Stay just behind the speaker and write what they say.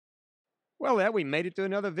Well, yeah, we made it to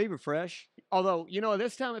another Viva Fresh. Although,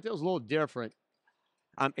 this time it feels a little different.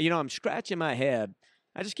 I'm scratching my head.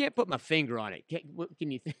 I just can't put my finger on it. Can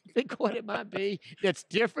you think what it might be that's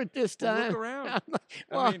different this Well, time? look around.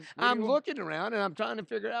 Well, mean, I'm looking around and I'm trying to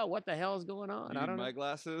figure out what the hell is going on. You I need don't know. my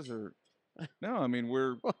glasses or no? I mean,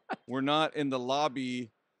 we're not in the lobby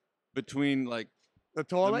between like The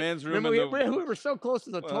toilet. the men's room Remember, and the. we were so close to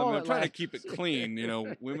the Well, I mean, toilet. I'm trying to last- keep it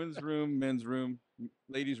clean, women's room, men's room,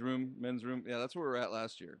 ladies' room, men's room. Yeah, that's where we're at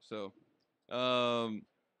last year. So,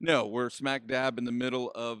 no, we're smack dab in the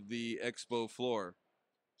middle of the expo floor.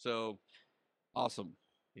 So, awesome.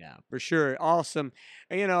 Yeah, for sure. Awesome.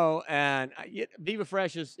 And Viva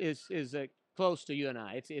Fresh is close to you and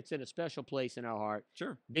I. It's in a special place in our heart.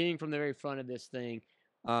 Sure. Being from the very front of this thing,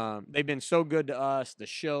 they've been so good to us. The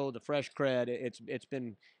show, the Fresh Cred, it's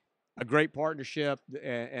been a great partnership,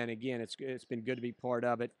 and again, it's been good to be part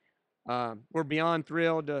of it. We're beyond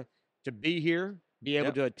thrilled to be here, be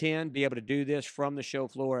able to attend, be able to do this from the show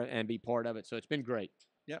floor, and be part of it. So it's been great.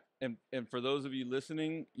 Yeah, and for those of you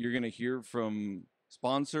listening, you're going to hear from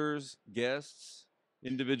sponsors, guests,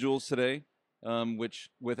 individuals today,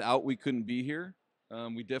 which without we couldn't be here.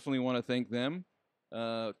 We definitely want to thank them.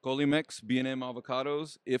 Colimex, B&M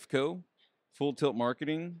Avocados, IFCO, Full Tilt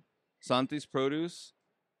Marketing, Santi's Produce,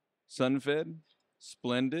 Sunfed,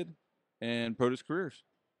 Splendid, and Produce Careers.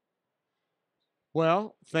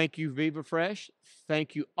 Well, thank you, Viva Fresh.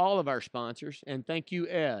 Thank you, all of our sponsors. And thank you,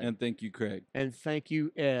 Ed. And thank you, Craig. And thank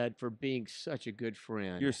you, Ed, for being such a good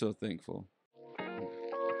friend. You're so thankful.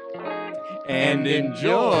 And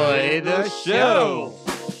enjoy the show.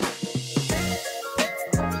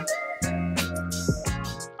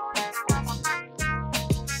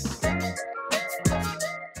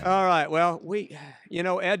 All right. Well,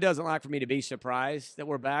 Ed doesn't like for me to be surprised that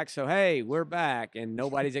we're back. So, hey, we're back, and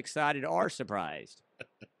nobody's excited or surprised.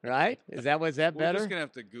 Right? Is that better? We're just going to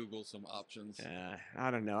have to Google some options. I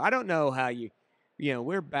don't know. I don't know how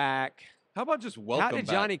we're back. How about just welcome back? How did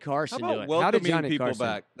Johnny Carson do it? How did welcoming Johnny people Carson?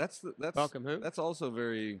 back? That's welcome who? That's also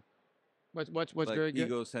very What's like very good?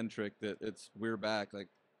 egocentric that we're back. Like,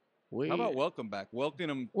 how about welcome back?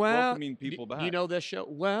 Welcoming people back. You know this show?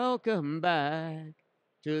 Welcome back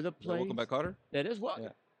to the place. Welcome back, Carter. That is what. Yeah.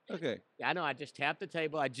 Okay. I know. I just tapped the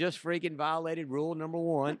table. I just freaking violated rule number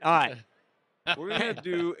 1. All right. We're gonna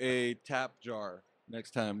do a tap jar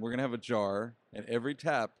next time. We're gonna have a jar, and every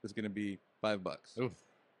tap is gonna be $5. Oof.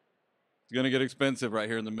 It's gonna get expensive right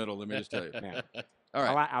here in the middle. Let me just tell you. Yeah. All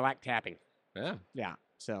right. I like tapping. Yeah. Yeah.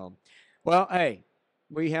 So, well, hey,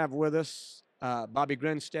 we have with us Bobby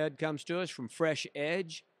Grinstead comes to us from Fresh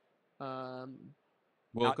Edge.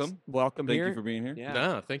 Welcome. Welcome Thank here. you for being here. Yeah.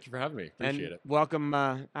 No, thank you for having me. Appreciate and it. welcome,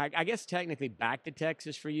 I guess technically back to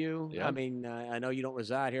Texas for you. Yeah. I mean, I know you don't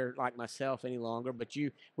reside here like myself any longer, but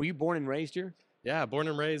were you born and raised here? Yeah, born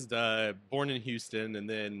and raised, born in Houston, and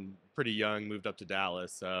then pretty young moved up to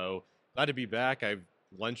Dallas. So glad to be back. I've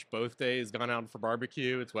lunched both days, gone out for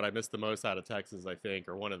barbecue. It's what I missed the most out of Texas, I think,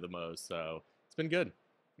 or one of the most. So it's been good.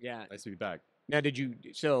 Yeah. Nice to be back. Now,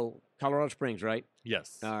 so Colorado Springs, right?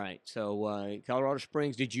 Yes. All right. So Colorado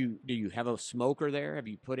Springs, do you have a smoker there? Have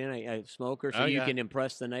you put in a smoker so you can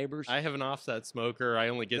impress the neighbors? I have an offset smoker. I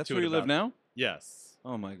only get That's to where it you live now? Yes.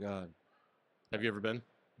 Oh my God. Have you ever been?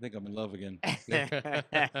 I think I'm in love again.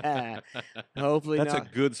 Hopefully That's not. a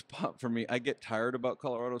good spot for me. I get tired about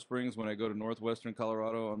Colorado Springs when I go to northwestern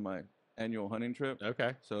Colorado on my annual hunting trip.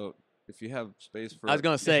 Okay. So if you have space for I was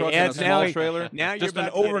going to say, truck and a Ed's small now, trailer, now you're just an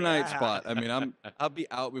about to get it. overnight spot. I mean, I'll be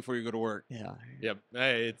out before you go to work. Yeah. Yep.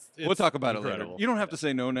 Hey, it's We'll talk about it incredible. later. You don't have to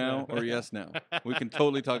say no now or yes now. We can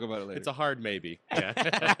totally talk about it later. It's a hard maybe. Yeah.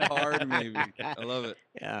 hard maybe. I love it.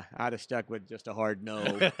 Yeah, I'd have stuck with just a hard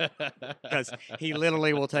no because he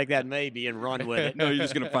literally will take that maybe and run with it. No, you're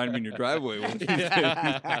just gonna find me in your driveway. Won't you? Like,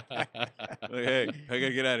 hey, I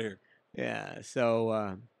gotta get out of here. Yeah.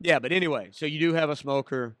 So but anyway, so you do have a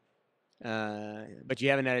smoker, but you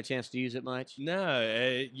haven't had a chance to use it much. No,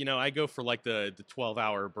 I go for like the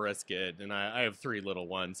 12-hour brisket, and I have 3 little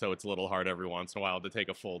ones, so it's a little hard every once in a while to take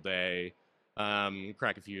a full day,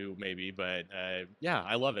 crack a few maybe, but yeah,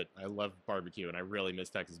 I love it. I love barbecue, and I really miss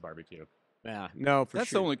Texas barbecue. Yeah, no, for That's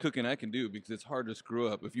sure. the only cooking I can do because it's hard to screw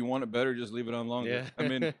up. If you want it better, just leave it on longer. Yeah. I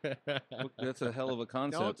mean, that's a hell of a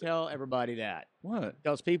concept. Don't tell everybody that. What?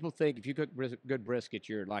 Because people think if you cook good brisket,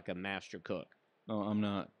 you're like a master cook. No, I'm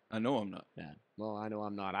not. I know I'm not. Yeah. Well, I know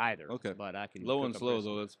I'm not either. Okay. But I can. Low cook and a slow, brisket.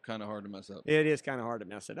 though, it's kind of hard to mess up. It is kind of hard to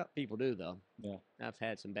mess it up. People do though. Yeah. I've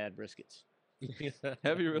had some bad briskets.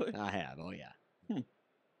 Have you really? I have. Oh yeah.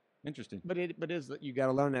 Interesting. But you got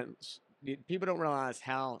to learn that. People don't realize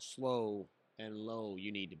how slow and low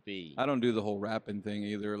you need to be. I don't do the whole rapping thing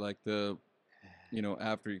either. Like the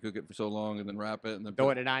after you cook it for so long and then wrap it and then Throw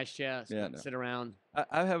it in an ice chest. Yeah, no. Sit around.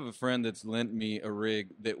 I have a friend that's lent me a rig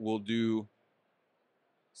that will do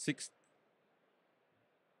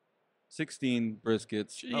 16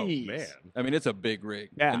 briskets. Oh Jeez. man. I mean, it's a big rig.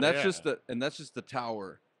 Yeah. And that's Yeah. just the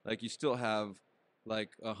tower. Like you still have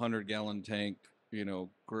like 100-gallon tank,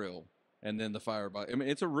 grill, and then the fire box. I mean,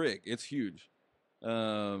 it's a rig. It's huge.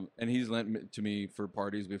 And he's lent it to me for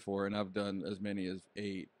parties before, and I've done as many as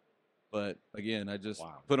 8. But again, I just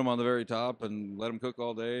put them on the very top and let them cook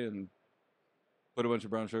all day, and put a bunch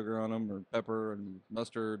of brown sugar on them, or pepper and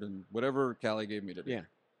mustard and whatever Callie gave me to do. Yeah.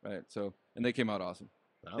 Right. So, and they came out awesome.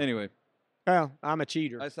 Oh. Anyway, Well, I'm a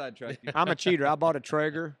cheater. I sidetracked you. I'm a cheater. I bought a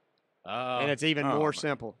Traeger, Oh. and it's even Oh, more my-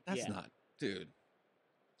 simple. That's Yeah. not, dude.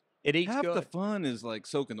 It eats Half good. the fun is like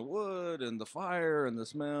soaking the wood and the fire and the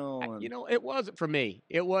smell. And, It wasn't for me.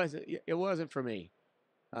 It wasn't for me.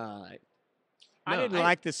 I No, didn't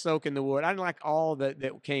like the soak in the wood. I didn't like all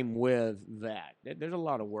that came with that. There's a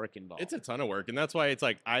lot of work involved. It's a ton of work, and that's why it's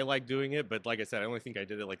like I like doing it. But like I said, I only think I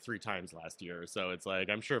did it like 3 times last year. So it's like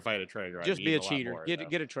I'm sure if I had a Traeger, Just I'd be eat a lot cheater. more, Get though,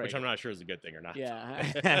 a Traeger. which I'm not sure is a good thing or not.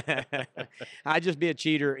 Yeah, I'd just be a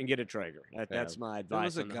cheater and get a Traeger. That's my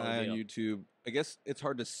advice. there was a guy on YouTube. I guess it's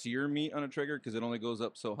hard to sear meat on a Traeger because it only goes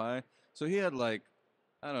up so high. So he had like,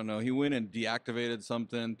 I don't know, he went and deactivated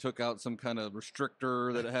something, took out some kind of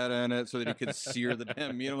restrictor that it had in it so that he could sear the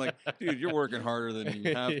damn meat. I'm like, dude, you're working harder than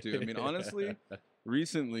you have to. I mean, honestly,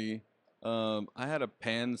 recently, I had a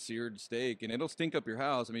pan-seared steak, and it'll stink up your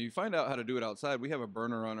house. I mean, you find out how to do it outside. We have a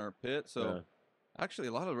burner on our pit, so actually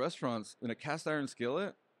a lot of restaurants, in a cast iron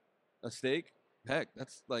skillet, a steak, heck,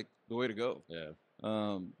 that's like the way to go. Yeah.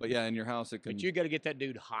 But yeah, in your house, it can. But you got to get that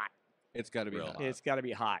dude hot. It's got to be Real hot. It's got to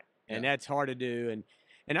be hot, and Yeah. that's hard to do.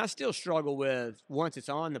 And I still struggle with, once it's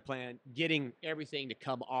on the plan, getting everything to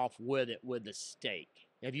come off with it with the steak.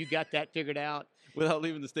 Have you got that figured out? Without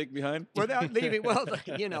leaving the steak behind? Without leaving, well,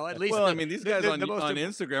 at least. Well, I mean, these guys on most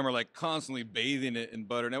Instagram are like constantly bathing it in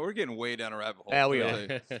butter. Now we're getting way down a rabbit hole. Yeah, we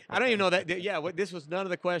really. are. I don't even know that. Yeah, this was none of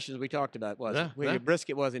the questions we talked about, was it? No.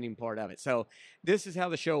 Brisket wasn't even part of it. So this is how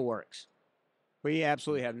the show works. We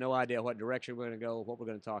absolutely have no idea what direction we're going to go, what we're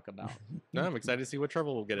going to talk about. No, I'm excited to see what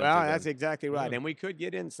trouble we'll get Well, into. that's then. exactly right. Yeah. And we could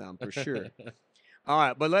get in some for sure. All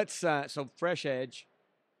right, but let's, so Fresh Edge,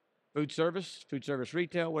 food service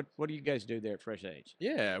retail, what do you guys do there at Fresh Edge?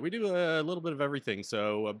 Yeah, we do a little bit of everything.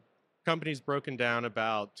 So, company's broken down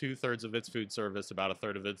about 2/3 of its food service, about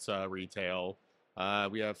 1/3 of its retail.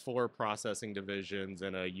 We have 4 processing divisions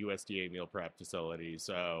and a USDA meal prep facility.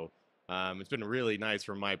 So, it's been really nice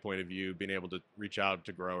from my point of view, being able to reach out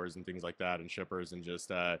to growers and things like that and shippers and just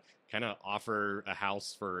kind of offer a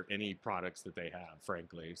house for any products that they have,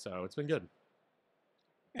 frankly. So, it's been good.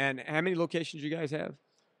 And how many locations you guys have?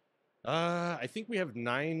 I think we have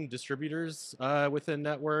 9 distributors within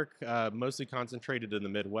network, mostly concentrated in the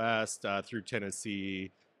Midwest through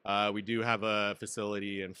Tennessee. We do have a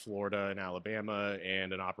facility in Florida and Alabama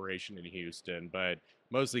and an operation in Houston, but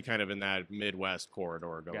mostly kind of in that Midwest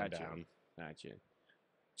corridor going down. Gotcha.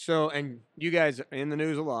 So, and you guys are in the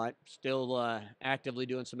news a lot, still actively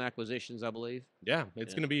doing some acquisitions, I believe. Yeah,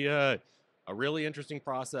 it's going to be a really interesting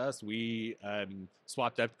process. We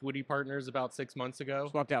swapped equity partners about 6 months ago.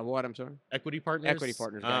 Swapped out what, I'm sorry? Equity partners. Equity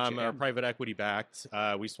partners, gotcha. Are private equity backed.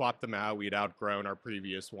 We swapped them out. We'd outgrown our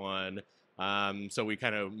previous one. So we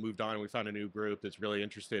kind of moved on and we found a new group that's really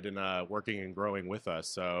interested in working and growing with us.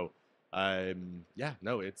 So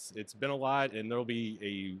it's been a lot, and there'll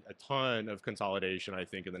be a ton of consolidation, I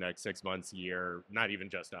think, in the next 6 months, year, not even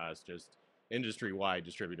just us, just industry-wide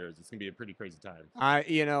distributors. It's gonna be a pretty crazy time.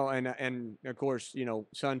 And of course,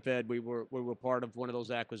 Sunfed, we were part of one of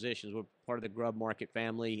those acquisitions. We're part of the Grub Market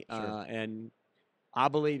family. Sure. And I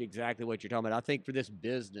believe exactly what you're talking about. I think for this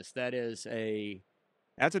business, that's a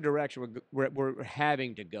direction we're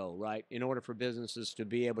having to go, right? In order for businesses to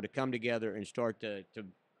be able to come together and start to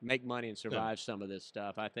make money and survive some of this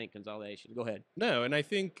stuff, I think consolidation. Go ahead. No, and I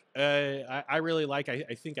think I really like.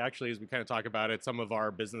 I think actually, as we kind of talk about it, some of our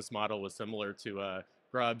business model was similar to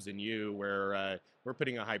Grubs and you, where we're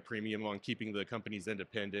putting a high premium on keeping the companies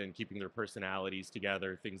independent, keeping their personalities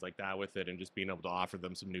together, things like that with it, and just being able to offer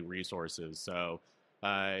them some new resources. So.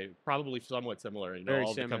 Probably somewhat similar. Very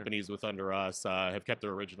all similar. the companies with under us have kept their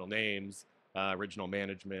original names, original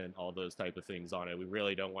management, all those type of things on it. We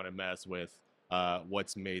really don't want to mess with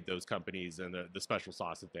what's made those companies and the special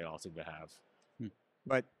sauce that they all seem to have.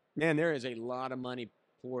 But man, there is a lot of money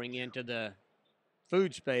pouring into the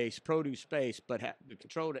food space, produce space, but the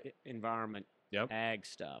controlled environment, ag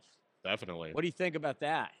stuff. Definitely. What do you think about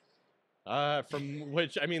that? From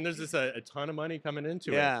which, I mean, there's just a ton of money coming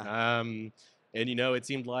into it. Yeah. And it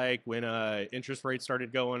seemed like when interest rates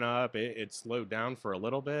started going up, it slowed down for a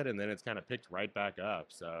little bit, and then it's kind of picked right back up.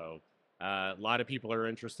 So a lot of people are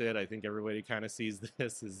interested. I think everybody kind of sees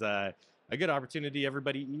this as a good opportunity.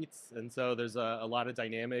 Everybody eats, and so there's a lot of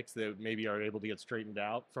dynamics that maybe are able to get straightened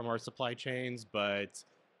out from our supply chains. But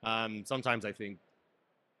sometimes I think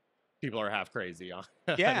people are half crazy on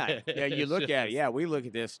Yeah, it. yeah. You It's look at it. just, Yeah, we look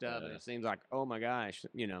at this stuff, and it seems like, oh my gosh,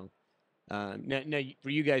 now, for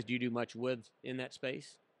you guys, do you do much with in that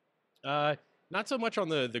space? Not so much on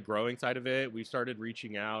the growing side of it. We started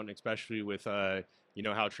reaching out, and especially with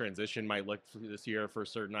how transition might look for this year for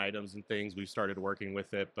certain items and things. We've started working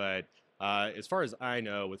with it, but as far as I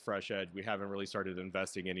know, with Fresh Edge, we haven't really started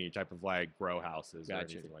investing in any type of like grow houses or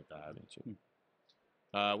Gotcha. anything like that.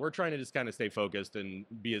 Gotcha. We're trying to just kind of stay focused and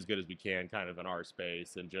be as good as we can, kind of in our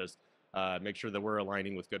space, and just make sure that we're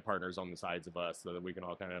aligning with good partners on the sides of us, so that we can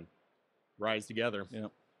all kind of rise together. Yeah.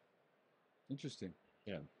 Interesting.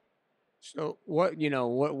 Yeah. So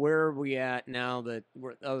where are we at now that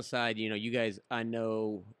we're the other side? You guys, I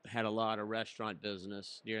know, had a lot of restaurant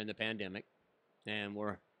business during the pandemic, and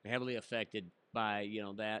were heavily affected by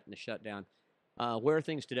that and the shutdown. Where are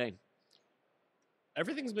things today?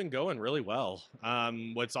 Everything's been going really well.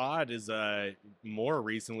 What's odd is more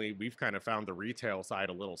recently we've kind of found the retail side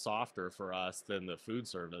a little softer for us than the food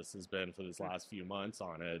service has been for this last few months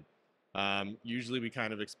on it. Usually we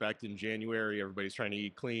kind of expect in January everybody's trying to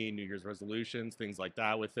eat clean, New Year's resolutions, things like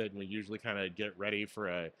that with it, and we usually kind of get ready for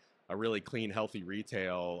a really clean, healthy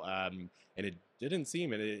retail. And it didn't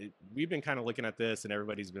seem, and we've been kind of looking at this, and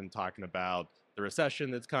everybody's been talking about the recession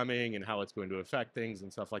that's coming and how it's going to affect things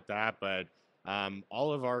and stuff like that, but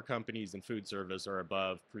all of our companies in food service are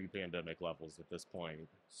above pre-pandemic levels at this point.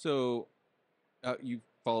 So you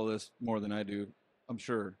follow this more than I do, I'm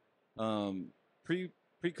sure.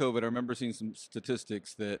 Pre-COVID, I remember seeing some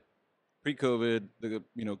statistics that pre-COVID, the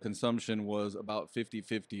consumption was about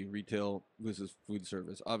 50-50 retail versus food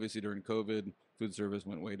service. Obviously, during COVID, food service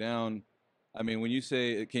went way down. I mean, when you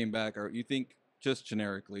say it came back, or you think just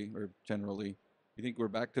generically or generally, you think we're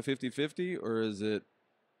back to 50-50, or is it,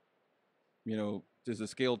 does the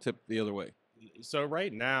scale tip the other way? So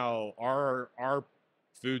right now, our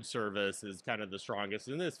food service is kind of the strongest,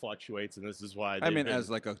 and this fluctuates, and this is why I mean, as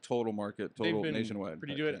like a total market, total nationwide.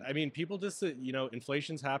 Pretty good. I mean, people just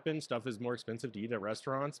inflation's happened. Stuff is more expensive to eat at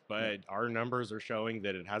restaurants, but our numbers are showing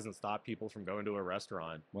that it hasn't stopped people from going to a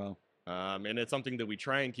restaurant. Wow. And it's something that we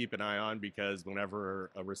try and keep an eye on, because whenever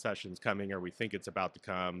a recession's coming or we think it's about to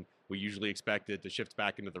come, we usually expect it to shift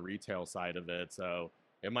back into the retail side of it. So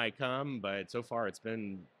it might come, but so far it's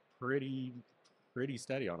been pretty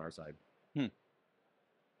steady on our side.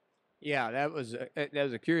 Yeah, that was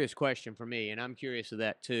a curious question for me, and I'm curious of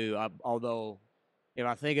that too. Although, if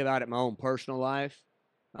I think about it, my own personal life,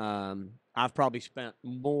 I've probably spent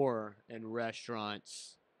more in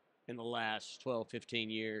restaurants in the last 12, 15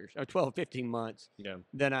 years, or 12, 15 months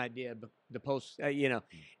than I did the post,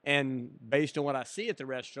 and based on what I see at the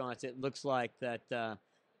restaurants, it looks like that,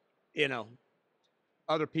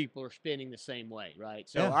 other people are spending the same way, right?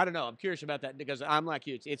 So I don't know. I'm curious about that, because I'm like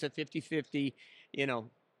you. It's a 50-50,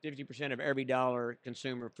 50% of every dollar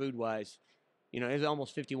consumer food-wise. It's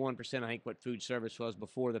almost 51%, I think, what food service was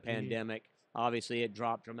before the pandemic. Obviously, it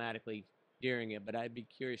dropped dramatically during it, but I'd be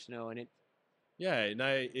curious to know. And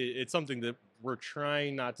it's something that we're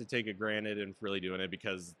trying not to take it granted and really doing it,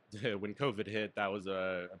 because when COVID hit, that was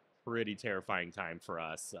a pretty terrifying time for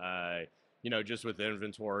us. Just with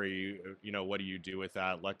inventory, what do you do with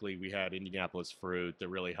that? Luckily, we had Indianapolis Fruit that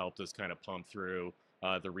really helped us kind of pump through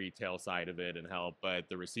the retail side of it and help. But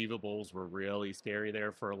the receivables were really scary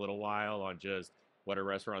there for a little while on just what a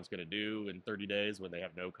restaurant's going to do in 30 days when they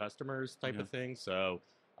have no customers type of thing. So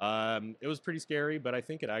it was pretty scary, but I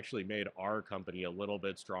think it actually made our company a little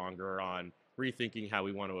bit stronger on rethinking how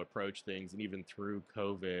we want to approach things. And even through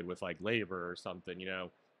COVID with like labor or something, you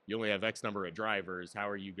only have X number of drivers. How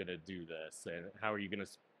are you going to do this? And how are you going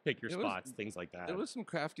to pick your spots? Things like that. There was some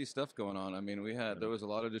crafty stuff going on. I mean, there was a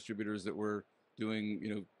lot of distributors that were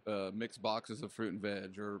doing, mixed boxes of fruit and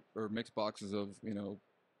veg, or mixed boxes of,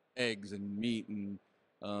 eggs and meat. And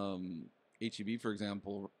HEB, for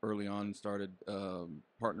example, early on started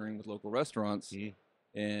partnering with local restaurants,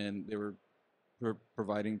 and they were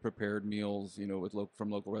providing prepared meals, from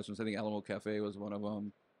local restaurants. I think Alamo Cafe was one of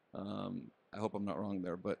them. I hope I'm not wrong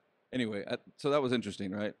there, but anyway, so that was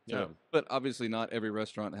interesting, right? Yeah. But obviously, not every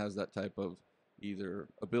restaurant has that type of either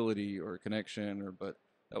ability or connection, but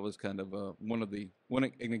that was kind of an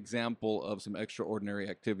example of some extraordinary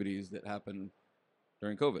activities that happened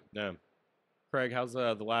during COVID. Yeah. Craig, how's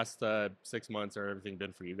the last 6 months or everything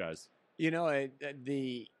been for you guys?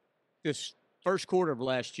 this first quarter of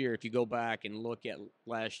last year, if you go back and look at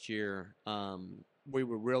last year, we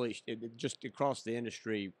were really just across the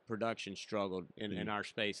industry. Production struggled in our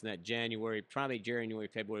space, and that January, probably January,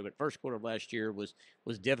 February, but first quarter of last year was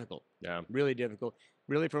difficult. Yeah. Really difficult,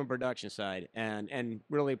 really from a production side, and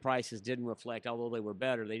really prices didn't reflect. Although they were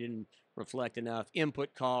better, they didn't reflect enough.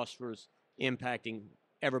 Input costs was impacting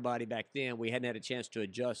everybody back then. We hadn't had a chance to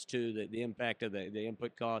adjust to the impact of the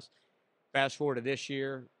input costs. Fast forward to this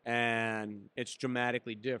year, and it's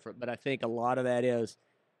dramatically different. But I think a lot of that is,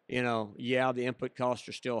 the input costs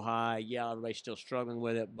are still high. Yeah, everybody's still struggling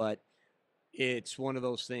with it, but it's one of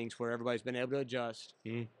those things where everybody's been able to adjust.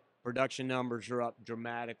 Production numbers are up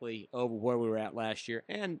dramatically over where we were at last year,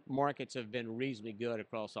 and markets have been reasonably good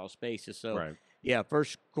across all spaces. So, Right. yeah,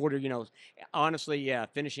 first quarter, honestly, yeah,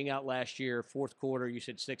 finishing out last year, fourth quarter, you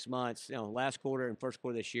said 6 months, last quarter and first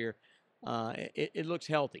quarter this year, it looks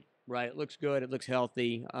healthy, right? It looks good. It looks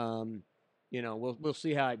healthy. We'll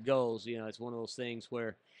see how it goes. It's one of those things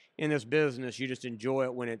where in this business, you just enjoy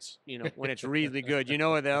it when it's, when it's reasonably good. You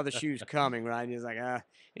know the other shoe's coming, right? And it's like,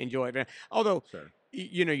 enjoy it. Although, Sure.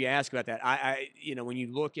 you ask about that. When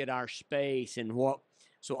you look at our space and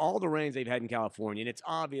so all the rains they've had in California, and it's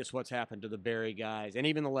obvious what's happened to the berry guys and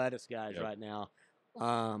even the lettuce guys right now.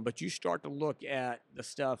 But you start to look at the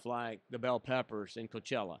stuff like the bell peppers in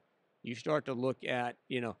Coachella. You start to look at,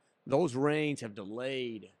 those rains have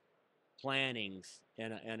delayed plantings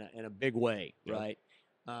in a big way, right?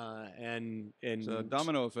 And It's a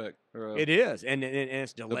domino effect. Or it is, and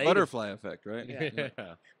it's the delayed. butterfly effect, right? Yeah.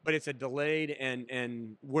 But it's a delayed,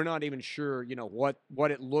 and we're not even sure,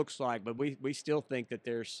 what it looks like. But we still think that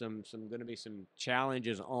there's some going to be some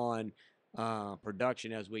challenges on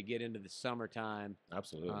production as we get into the summertime.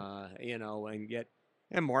 Absolutely.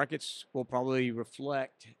 And markets will probably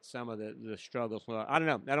reflect some of the struggles. Well, I don't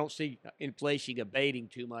know. I don't see inflation abating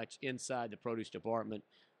too much inside the produce department.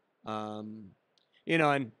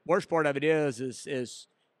 And worst part of it is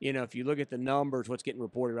if you look at the numbers, what's getting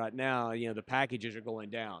reported right now, the packages are going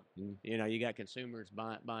down. You got consumers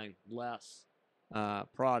buying less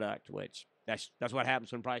product, which that's what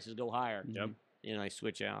happens when prices go higher. Yep. They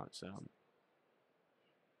switch out. So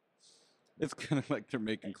it's kind of like they're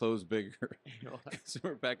making clothes bigger.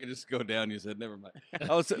 Consumer packages go down. You said, never mind.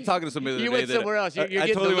 I was talking to somebody the other day. You went somewhere else. I You're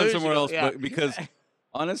totally went somewhere else, yeah. but because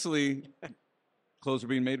honestly, clothes are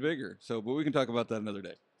being made bigger. So, but we can talk about that another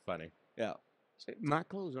day. Funny. Yeah. My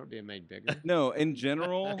clothes aren't being made bigger. No, in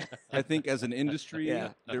general, I think as an industry,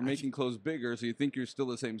 they're making clothes bigger, so you think you're still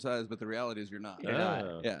the same size, but the reality is you're not. You're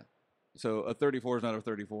not. Yeah. So a 34 is not a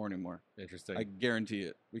 34 anymore. Interesting. I guarantee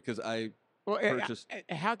it because I purchased.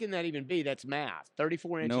 How can that even be? That's math.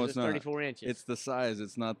 34 inches No, it's is not. 34 inches. It's the size.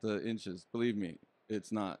 It's not the inches. Believe me,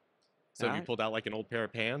 it's not. So have you pulled out like an old pair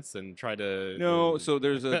of pants and tried to? No, so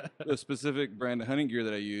there's a specific brand of hunting gear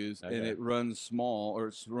that I use, and Okay. it runs small or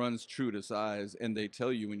it runs true to size, and they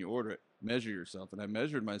tell you when you order it, measure yourself. And I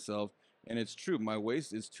measured myself, and it's true. My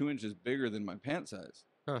waist is 2 inches bigger than my pant size.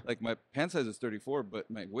 Huh. Like my pant size is 34,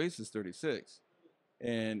 but my waist is 36,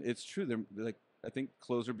 and it's true. They're like, I think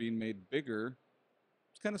clothes are being made bigger.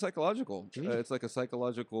 It's kind of psychological. It's like a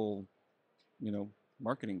psychological,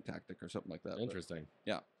 marketing tactic or something like that. but- Interesting.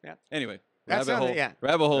 yeah. Yeah. Anyway, That's rabbit hole. something, yeah.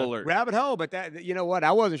 Rabbit hole alert. Rabbit hole, but that you know what?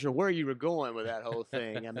 I wasn't sure where you were going with that whole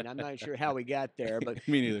thing. I mean, I'm not sure how we got there, but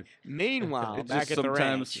Me neither. meanwhile, It's back just at the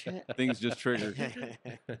sometimes ranch. things just trigger.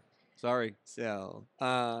 Sorry. So,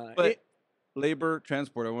 But labor,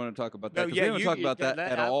 transport, I want to talk about that No, because yeah, we haven't you- talked you- about that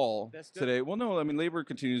that- at I- all that's good. today. Well, no, I mean, labor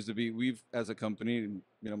continues to be, we've, as a company,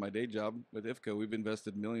 my day job with IFCO, we've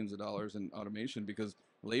invested millions of dollars in automation because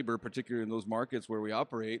labor, particularly in those markets where we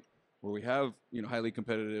operate, where we have, highly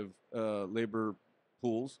competitive labor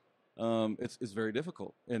pools, it's very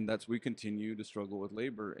difficult. And we continue to struggle with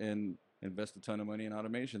labor and invest a ton of money in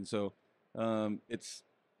automation. So I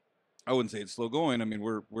wouldn't say it's slow going. I mean,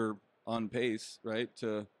 we're on pace, right,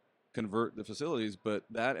 to convert the facilities, but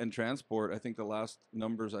that and transport, I think the last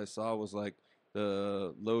numbers I saw was like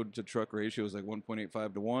the load to truck ratio is like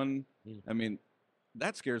 1.85 to 1. I mean,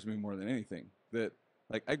 that scares me more than anything. That,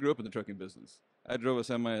 like, I grew up in the trucking business. I drove a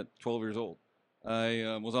semi at 12 years old.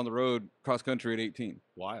 I was on the road cross country at 18.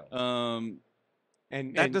 Wild.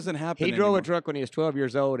 and That doesn't happen He drove anymore. a truck when he was 12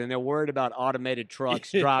 years old, and they're worried about automated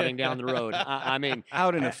trucks driving down the road. I mean,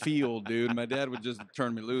 Out in a field, dude. My dad would just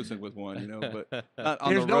turn me loose with one, but not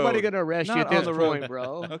on there's the road. nobody going to arrest you Not at this on the road. point,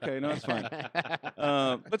 bro. Okay, no, it's fine.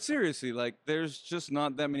 But seriously, like, there's just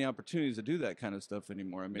not that many opportunities to do that kind of stuff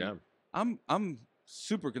anymore. I mean, Yeah. I'm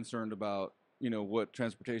super concerned about what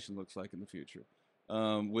transportation looks like in the future.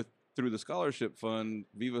 Through the scholarship fund,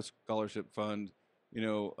 Viva Scholarship Fund,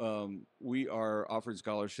 we are offering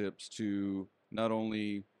scholarships to not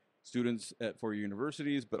only students at 4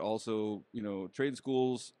 universities, but also, trade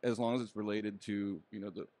schools, as long as it's related to,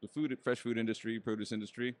 the fresh food industry, produce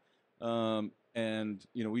industry. And,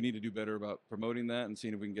 we need to do better about promoting that and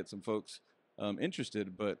seeing if we can get some folks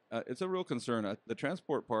interested. But it's a real concern. The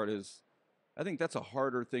transport part is, I think that's a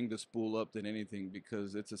harder thing to spool up than anything,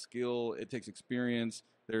 because it's a skill, it takes experience,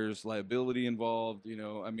 there's liability involved.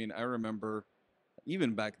 I remember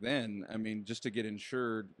even back then, just to get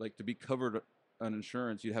insured, like to be covered on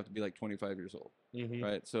insurance, you'd have to be like 25 years old,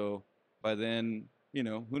 right? So by then,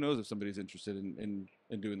 who knows if somebody's interested in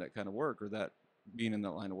doing that kind of work, or that being in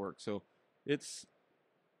that line of work. So it's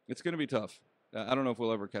going to be tough. I don't know if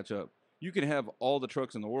we'll ever catch up. You can have all the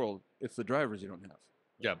trucks in the world, it's the drivers you don't have.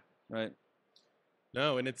 Yeah. Right.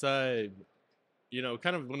 No, and it's kind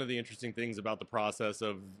of one of the interesting things about the process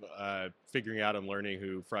of figuring out and learning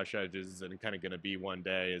who Fresh Edge is and kind of going to be one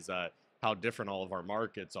day is how different all of our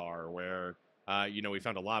markets are. Where we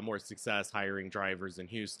found a lot more success hiring drivers in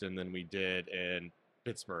Houston than we did in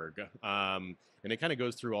Pittsburgh, and it kind of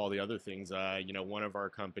goes through all the other things. One of our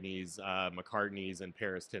companies, McCartney's in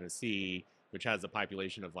Paris, Tennessee, which has a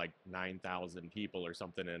population of like 9,000 people or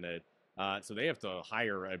something in it. So they have to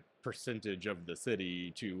hire a percentage of the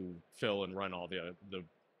city to fill and run all the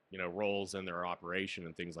roles in their operation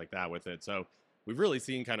and things like that with it. So we've really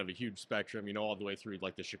seen kind of a huge spectrum, all the way through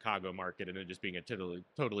like the Chicago market and it just being a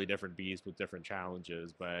totally different beast with different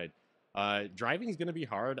challenges. But driving is going to be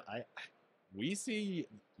hard. We see,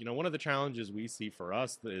 one of the challenges we see for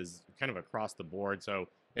us is kind of across the board. So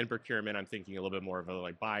in procurement, I'm thinking a little bit more of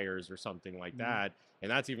like buyers or something like that. And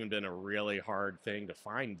that's even been a really hard thing to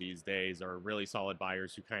find these days, are really solid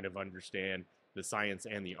buyers who kind of understand the science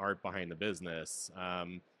and the art behind the business.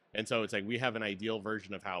 And so it's like we have an ideal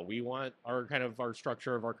version of how we want our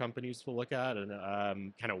structure of our companies to look at and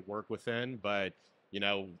kind of work within. But,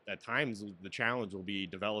 at times the challenge will be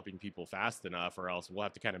developing people fast enough, or else we'll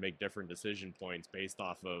have to kind of make different decision points based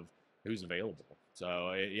off of who's available. So,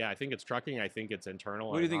 I think it's trucking. I think it's internal.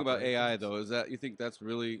 What do you think about AI, though? You think that's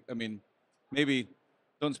really, maybe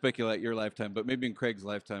don't speculate your lifetime, but maybe in Craig's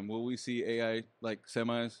lifetime, will we see AI like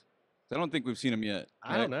semis? I don't think we've seen them yet.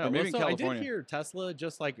 I don't know. Or maybe in California. I did hear Tesla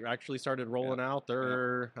just like actually started rolling out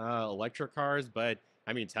their electric cars, but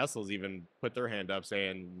Tesla's even put their hand up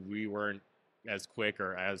saying we weren't as quick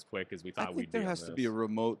as we thought we'd be. There has to be a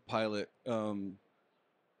remote pilot. And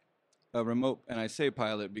I say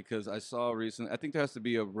pilot because I saw recently, I think there has to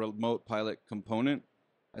be a remote pilot component.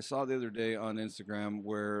 I saw the other day on Instagram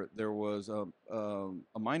where there was a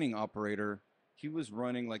mining operator. He was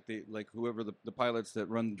running like whoever the pilots that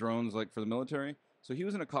run drones like for the military. So he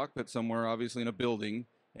was in a cockpit somewhere, obviously in a building,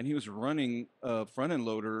 and he was running a front end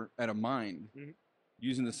loader at a mine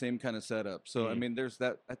using the same kind of setup. So there's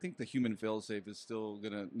that. I think the human failsafe is still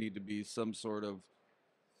gonna need to be some sort of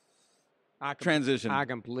transition. I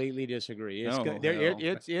completely disagree.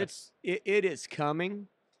 It is coming,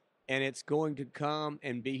 and it's going to come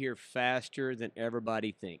and be here faster than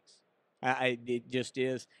everybody thinks. It just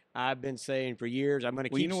is. I've been saying for years. I'm going to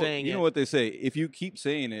keep saying it. You know what they say? If you keep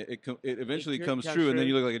saying it, it eventually comes true, and then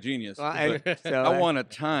you look like a genius. Well, I want a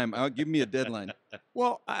time. Give me a deadline.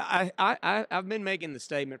 Well, I've been making the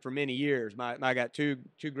statement for many years. I got two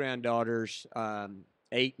granddaughters,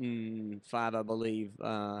 8 and 5, I believe,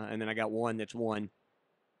 and then I got one that's 1.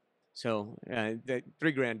 So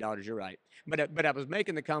 3 granddaughters. You're right. But I was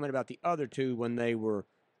making the comment about the other 2 when they were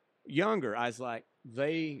younger. I was like,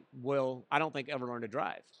 they will, I don't think, ever learn to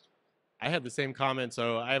drive. I had the same comment.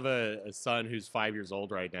 So I have a son who's 5 years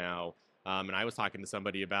old right now. And I was talking to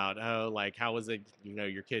somebody about, how is it,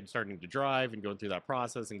 your kid starting to drive and going through that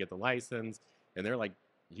process and get the license. And they're like,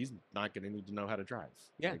 he's not going to need to know how to drive.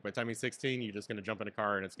 Yeah. Like, by the time he's 16, you're just going to jump in a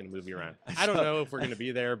car and it's going to move you around. I don't know if we're going to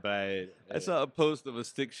be there, but. I saw a post of a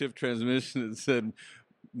stick shift transmission that said,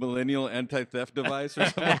 millennial anti-theft device or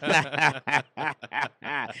something.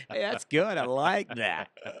 Hey, that's good. I like that.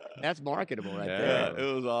 That's marketable right there.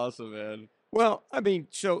 It was awesome, man. Well, and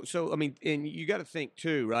you got to think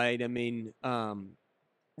too, right? One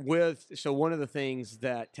of the things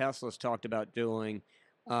that Tesla's talked about doing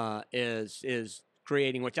is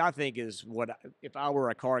creating, which I think is if I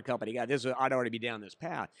were a car company guy, I'd already be down this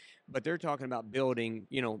path. But they're talking about building,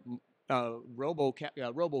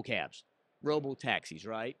 robo-cabs. Robo-taxis,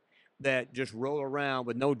 right? That just roll around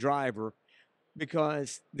with no driver,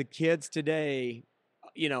 because the kids today,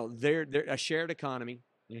 they're a shared economy.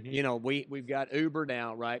 We've got Uber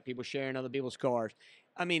now, right? People sharing other people's cars.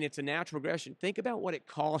 It's a natural progression. Think about what it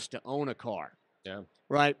costs to own a car. Yeah.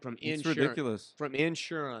 Right? From insurance. It's ridiculous. From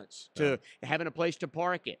insurance to having a place to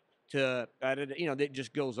park it, to that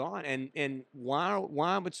just goes on. And why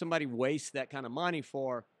would somebody waste that kind of money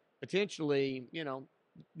for potentially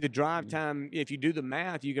the drive time? If you do the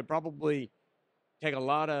math, you could probably take a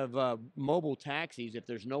lot of mobile taxis if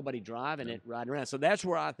there's nobody driving it riding around. So that's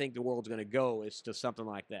where I think the world's going to go, is to something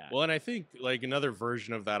like that. Well, and I think like another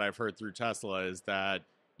version of that I've heard through Tesla is that,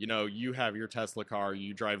 you have your Tesla car,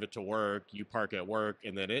 you drive it to work, you park at work,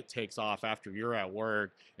 and then it takes off after you're at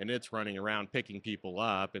work and it's running around picking people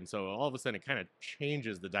up. And so all of a sudden it kind of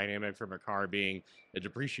changes the dynamic from a car being a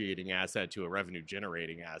depreciating asset to a revenue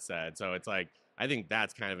generating asset. So it's like, I think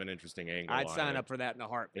that's kind of an interesting angle. I'd sign up for that in a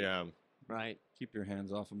heartbeat. Yeah. Right. Keep your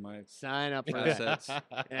hands off of my Sign up for assets.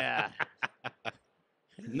 that. Yeah.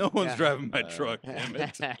 No one's driving my truck, damn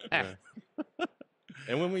it.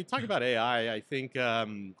 And when we talk about AI, I think,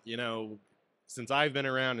 since I've been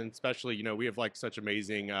around, and especially, we have like such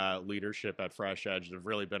amazing leadership at Fresh Edge that have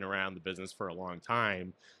really been around the business for a long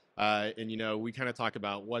time. And we kind of talk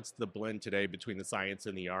about what's the blend today between the science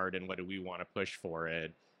and the art, and what do we want to push for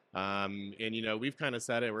it. And we've kind of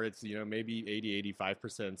said it where it's maybe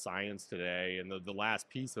 80-85% science today, and the last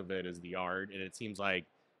piece of it is the art. And it seems like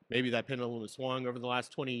maybe that pendulum has swung over the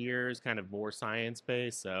last 20 years, kind of more science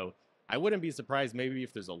based. So I wouldn't be surprised maybe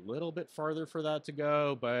if there's a little bit farther for that to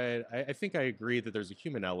go, but I think I agree that there's a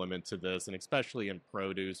human element to this, and especially in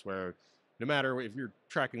produce, where no matter if you're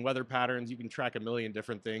tracking weather patterns, you can track a million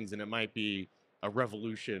different things, and it might be a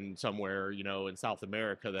revolution somewhere, in South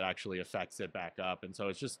America that actually affects it back up. And so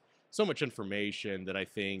it's just so much information that I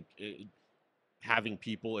think having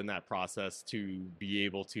people in that process to be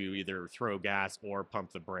able to either throw gas or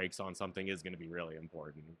pump the brakes on something is going to be really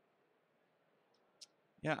important.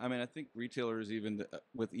 Yeah, I mean, I think retailers, even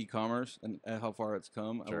with e-commerce and how far it's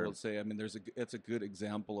come, Sure. I will say, I mean, it's a good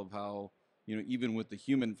example of how, even with the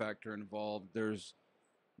human factor involved, there's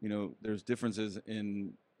differences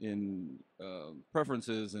in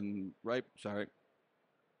preferences and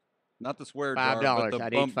not the swear jar, but the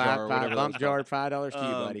I'd bump eat jar, or whatever bump that's jar, called. $5 to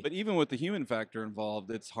you, buddy. But even with the human factor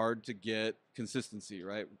involved, it's hard to get consistency,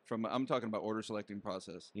 right? I'm talking about order selecting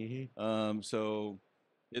process. Mm-hmm. So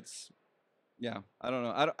it's. Yeah, I don't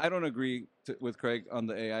know. I don't agree with Craig on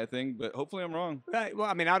the AI thing, but hopefully I'm wrong. Right. Well,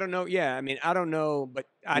 I mean, I don't know. Yeah, I mean, I don't know, but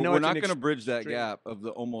I know we're it's not going to bridge that extreme- gap of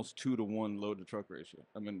the almost 2-to-1 load to truck ratio.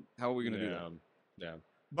 I mean, how are we going to do that? Yeah.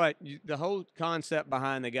 But the whole concept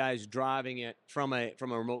behind the guys driving it from a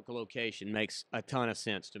remote location makes a ton of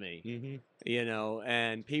sense to me. Mm-hmm.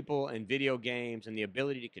 And people and video games and the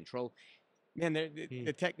ability to control. Man,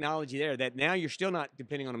 the technology there, that now you're still not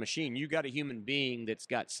depending on a machine. You got a human being that's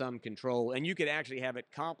got some control, and you could actually have it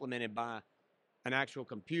complemented by an actual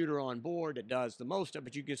computer on board that does the most of it.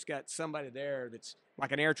 But you just got somebody there that's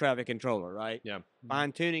like an air traffic controller, right? Yeah.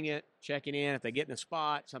 Fine tuning it, checking in. If they get in a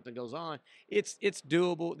spot, something goes on. It's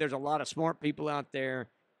doable. There's a lot of smart people out there.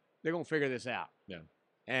 They're gonna figure this out. Yeah.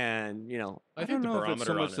 And I don't think the know if it's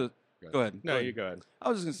so barometer much on it. Go ahead. No, you go ahead. I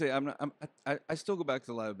was just gonna say I still go back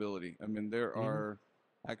to liability. I mean, there are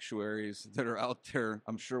actuaries that are out there,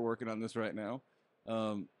 I'm sure, working on this right now.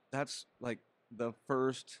 That's like the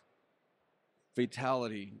first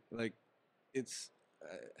fatality. Like it's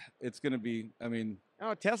gonna be. I mean,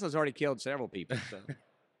 Tesla's already killed several people. So.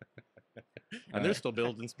 And they're still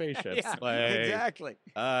building spaceships. Yeah, exactly.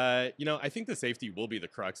 I think the safety will be the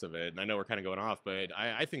crux of it. And I know we're kind of going off, but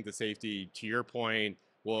I think the safety, to your point,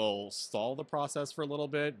 will stall the process for a little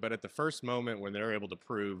bit. But at the first moment when they're able to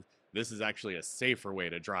prove this is actually a safer way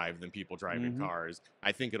to drive than people driving cars,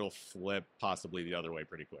 I think it'll flip possibly the other way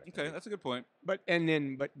pretty quick. Okay, that's a good point. But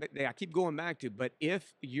I keep going back to, but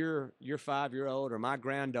if you're 5-year-old or my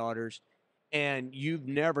granddaughters and you've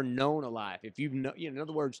never known a life, if in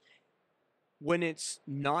other words, when it's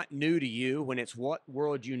not new to you, when it's what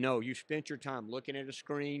world you spent your time looking at a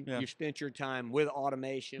screen, you spent your time with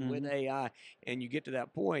automation, with AI, and you get to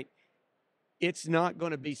that point, it's not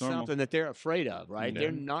going to be something that they're afraid of, right?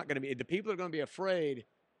 They're not going to be. The people that are going to be afraid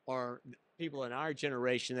are people in our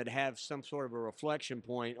generation that have some sort of a reflection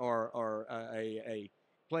point or a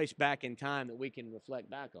place back in time that we can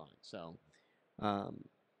reflect back on. So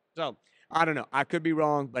I don't know. I could be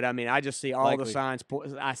wrong, but I mean, I just see all the signs.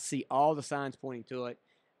 I see all the signs pointing to it,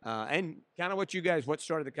 and kind of what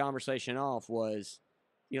started the conversation off was,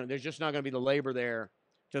 there's just not going to be the labor there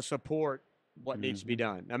to support what needs to be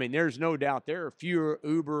done. I mean, there's no doubt there are fewer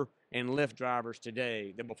Uber and Lyft drivers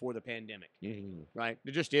today than before the pandemic, right?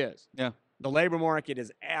 There just is. Yeah. The labor market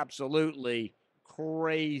is absolutely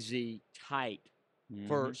crazy tight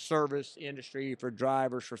for service industry, for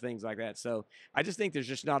drivers, for things like that. So I just think there's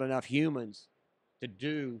just not enough humans to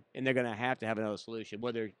do, and they're going to have another solution,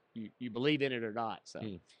 whether you believe in it or not. So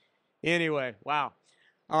anyway, wow.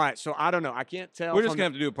 All right, so I don't know. I can't tell. We're just from gonna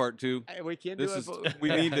have to do a part 2. We can This do is it. we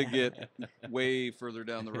need to get way further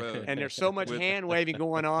down the road. And there's so much with- hand waving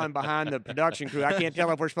going on behind the production crew. I can't tell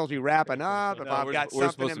if we're supposed to be wrapping up. If No, I've we're, got we're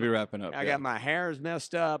something. supposed to be wrapping up. I yeah. got my hair's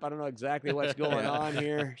messed up. I don't know exactly what's going Yeah. on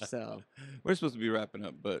here. So We're supposed to be wrapping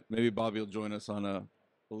up, but maybe Bobby will join us on a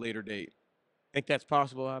later date. think that's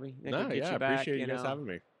possible, Bobby. Think we'll No, get yeah, you I back, appreciate you guys know? having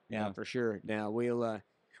me. Yeah, Yeah. for sure. Now we'll.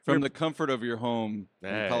 From the comfort of your home in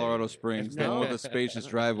Hey. Colorado Springs, the one with No. a spacious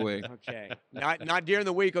driveway. Okay, not during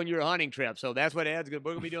the week on your hunting trip. So that's what Ed's going.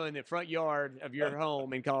 We're going to be doing in the front yard of your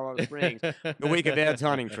home in Colorado Springs the week of Ed's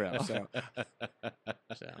hunting trip. So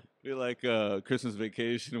Be like Christmas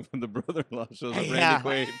vacation when the brother-in-law shows up, Yeah.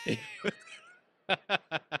 Randy Quaid,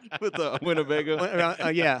 with the Winnebago.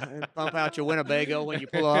 Yeah, bump out your Winnebago when you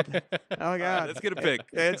pull up. Oh All right, God, let's get a pic.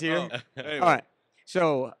 Ed's here. Oh, anyway. All right,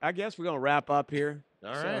 so I guess we're going to wrap up here.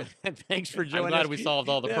 All So, right. thanks for I'm joining glad us. we solved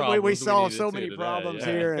all the Yeah, problems. we solved needed so to many today, problems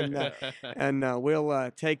yeah. here, and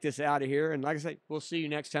we'll take this out of here. And like I say, we'll see you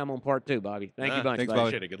next time on part 2, Bobby. Thank you, bunch. Thanks, buddy. Bobby.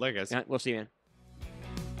 Appreciate it. Good luck, guys. Yeah, we'll see you, man.